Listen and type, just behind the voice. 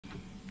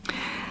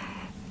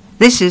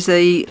This is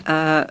the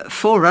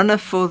forerunner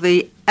for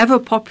the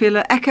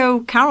ever-popular Echo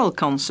Carol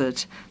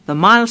concert, the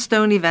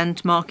milestone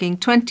event marking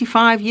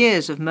 25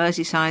 years of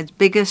Merseyside's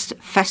biggest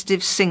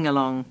festive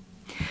sing-along.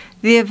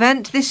 The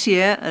event this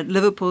year at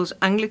Liverpool's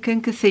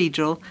Anglican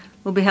Cathedral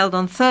will be held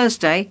on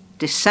Thursday,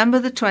 December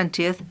the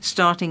 20th,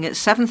 starting at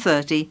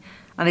 7:30,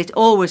 and it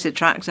always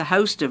attracts a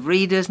host of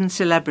readers and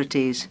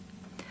celebrities.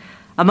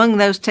 Among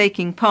those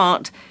taking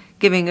part,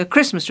 giving a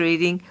Christmas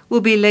reading,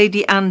 will be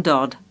Lady Anne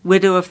Dodd,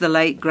 widow of the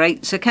late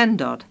great Sir Ken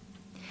Dodd.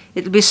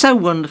 "It'll be so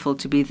wonderful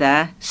to be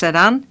there," said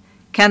Anne.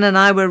 "Ken and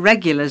I were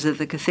regulars at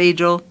the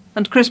cathedral,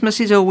 and Christmas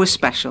is always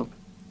special."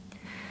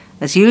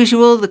 As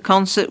usual, the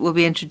concert will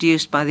be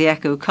introduced by the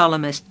Echo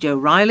columnist Joe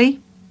Riley.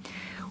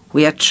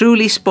 "We are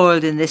truly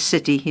spoiled in this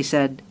city," he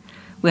said.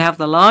 "We have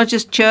the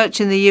largest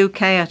church in the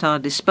UK at our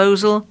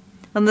disposal,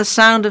 and the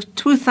sound of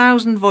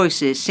 2,000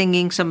 voices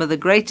singing some of the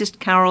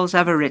greatest carols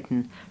ever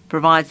written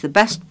provides the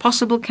best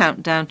possible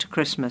countdown to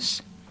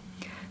Christmas."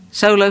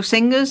 Solo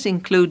singers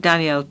include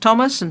Danielle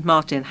Thomas and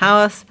Martin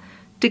Howarth,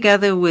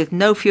 together with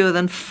no fewer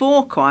than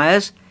 4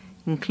 choirs,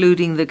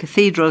 including the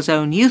cathedral's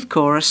own youth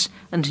chorus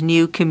and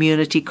new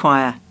community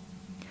choir.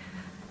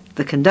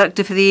 The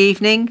conductor for the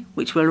evening,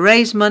 which will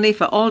raise money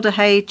for Alder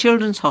Hey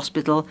Children's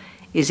Hospital,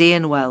 is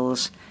Ian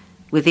Wells,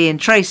 with Ian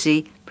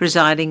Tracy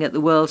presiding at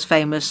the world's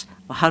famous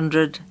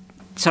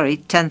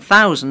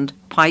 10,000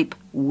 pipe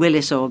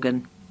Willis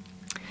organ.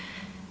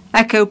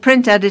 Echo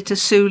print editor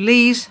Sue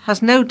Lees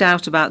has no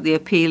doubt about the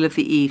appeal of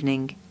the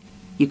evening.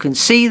 You can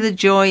see the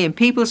joy in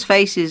people's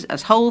faces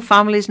as whole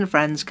families and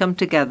friends come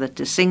together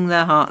to sing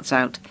their hearts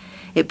out.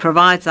 It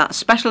provides that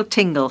special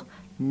tingle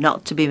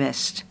not to be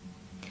missed.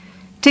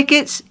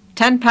 Tickets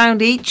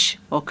 £10 each,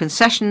 or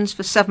concessions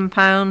for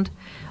 £7,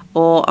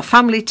 or a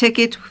family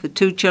ticket for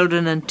 2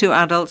 children and 2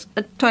 adults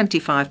at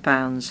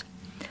 £25.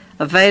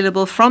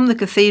 Available from the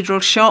cathedral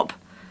shop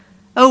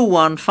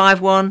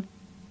 0151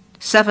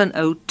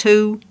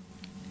 702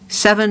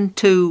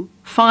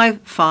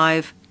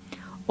 7255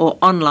 or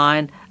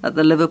online at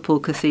the Liverpool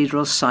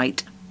Cathedral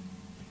site.